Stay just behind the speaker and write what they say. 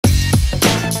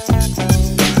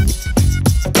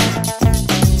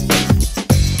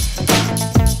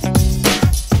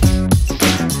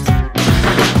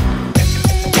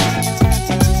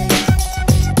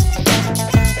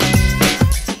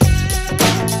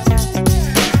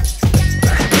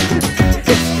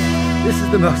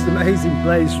the most amazing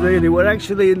place, really. We're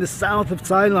actually in the south of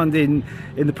Thailand, in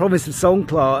the province of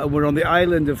Songkhla, and we're on the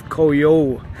island of Koh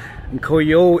Yo. And Koh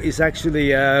Yo is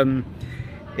actually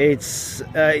it's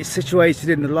situated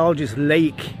in the largest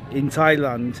lake in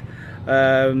Thailand,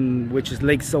 which is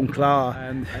Lake Songkhla,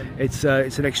 and it's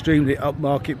an extremely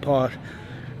upmarket part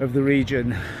of the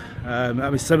region. I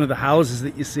mean, some of the houses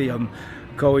that you see on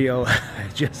Koh Yo are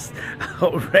just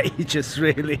outrageous,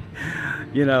 really,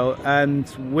 you know. And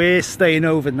we're staying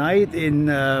overnight in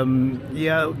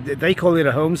yeah, they call it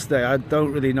a homestay. I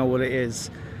don't really know what it is.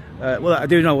 Well, I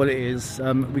do know what it is.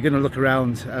 We're going to look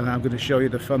around and I'm going to show you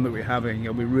the fun that we're having,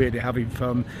 and we're really having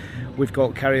fun. We've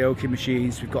got karaoke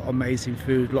machines, we've got amazing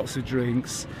food, lots of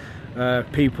drinks,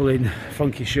 people in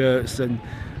funky shirts, and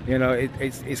you know,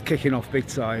 it's kicking off big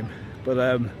time.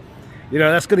 But you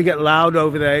know, that's going to get loud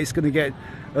over there. It's going to get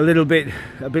a little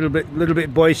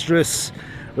bit boisterous,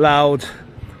 loud,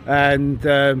 and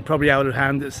probably out of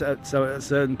hand at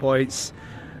certain points.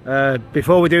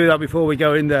 Before we do that, before we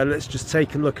go in there, let's just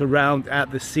take a look around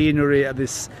at the scenery, at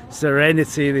this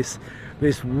serenity,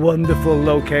 this wonderful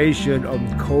location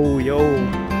on Koh Yo,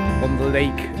 on the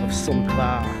lake of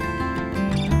Songkhla.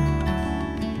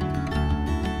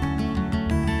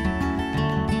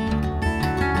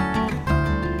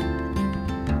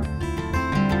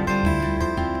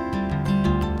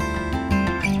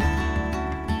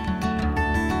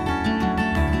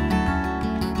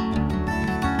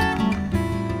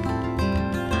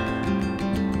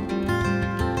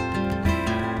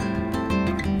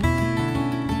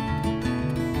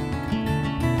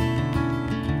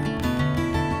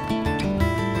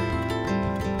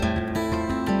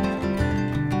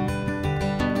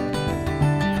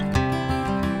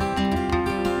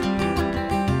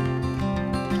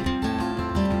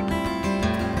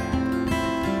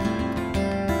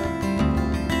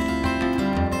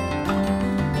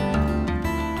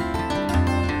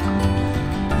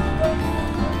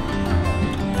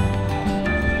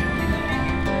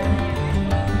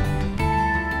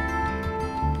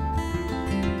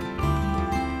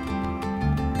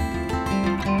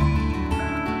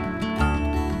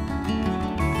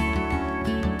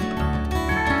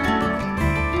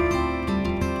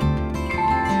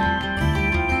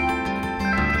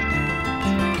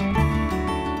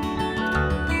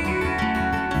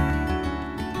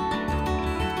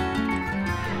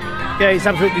 Yeah, it's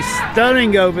absolutely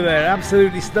stunning over there,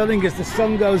 absolutely stunning as the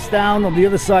sun goes down on the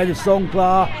other side of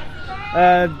Songkhla.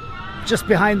 Just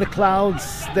behind the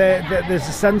clouds, there's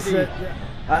a sunset.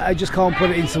 I just can't put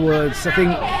it into words. I think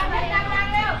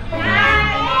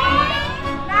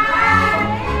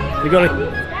we got to.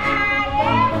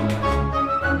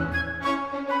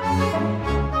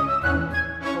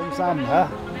 Tom Sam, huh?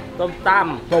 Tom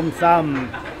Tam. Tom Sam,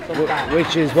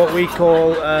 which is what we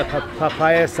call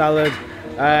papaya salad.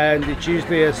 And it's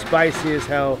usually as spicy as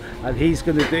hell, and he's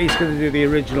gonna do the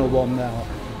original one now.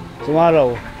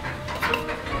 Tomato,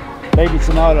 baby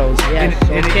tomatoes. Yes,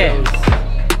 okay.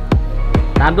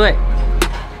 Tạmด้วย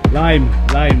lime,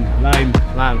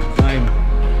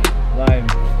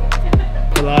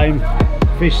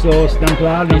 fish sauce,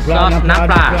 nampla,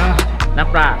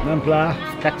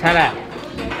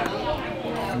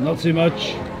 not too much.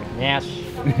 Yes.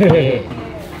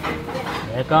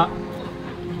 แล้วก็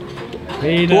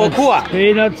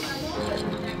Peanuts,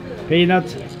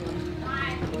 peanuts.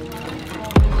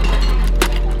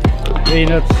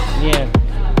 Yeah.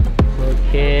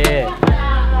 Okay.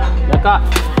 แล้วก็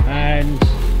and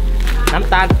น้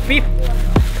ำตาลปี๊บ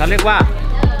เขาเรียกว่า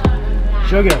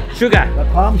sugar. The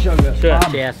palm sugar.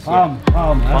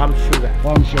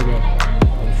 Palm sugar.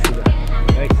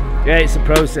 Yeah, it's a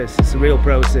process. It's a real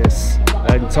process,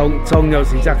 and Tong knows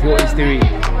exactly what he's doing.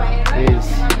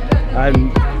 And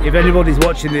if anybody's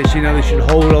watching this, you know they should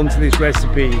hold on to this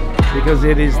recipe because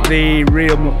it is the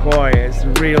real McCoy. It's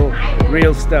the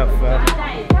real stuff.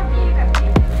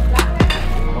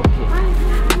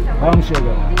 Palm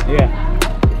sugar, yeah.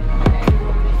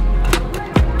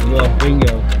 Well,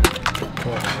 bingo.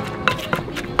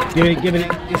 Give it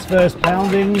its first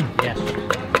pounding. Yes.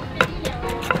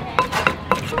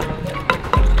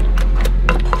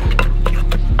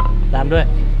 Tạmด้วย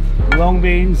Long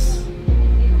beans.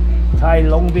 Thai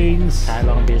long beans.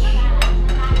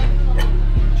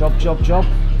 Chop.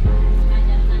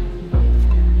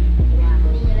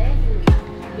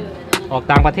ออก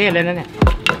ต่างประเทศเลยนะเนี่ย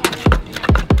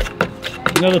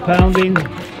Another pounding.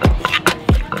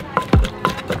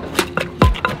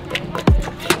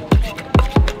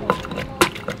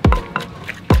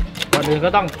 ก่อนอื่นก็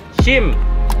ต้องชิม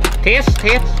taste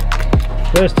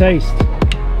First taste.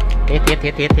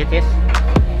 taste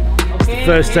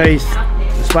First taste.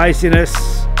 The spiciness.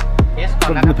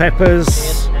 from the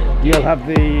peppers. You'll have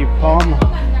the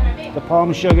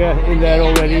palm sugar in there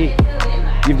already.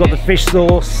 You've got the fish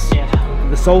sauce,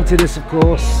 the saltiness, of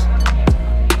course.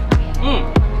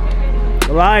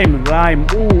 The lime.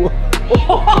 Ooh,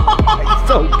 it's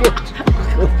so good.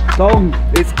 Tom,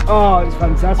 it's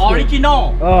fantastic.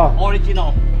 Original.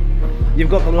 Original. You've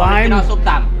got the lime.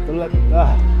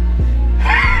 Original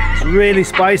It's really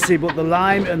spicy, but the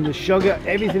lime and the sugar,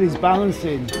 everything is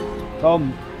balancing.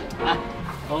 Tom.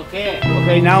 Okay.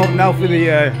 Okay, now for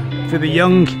the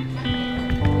young.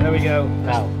 There we go.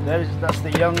 Now that's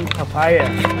the young papaya.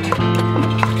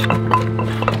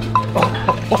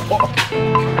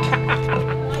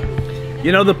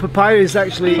 You know, the papaya is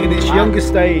actually in its younger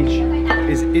stage.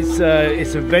 It's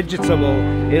a vegetable.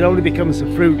 It only becomes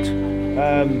a fruit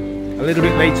a little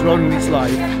bit later on in its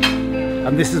life.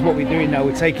 And this is what we're doing now.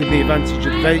 We're taking the advantage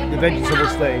of the vegetable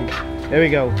stage. There we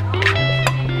go.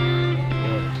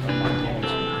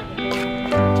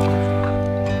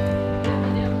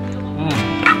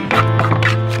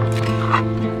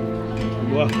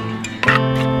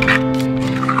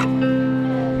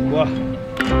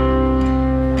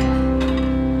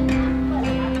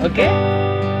 Okay.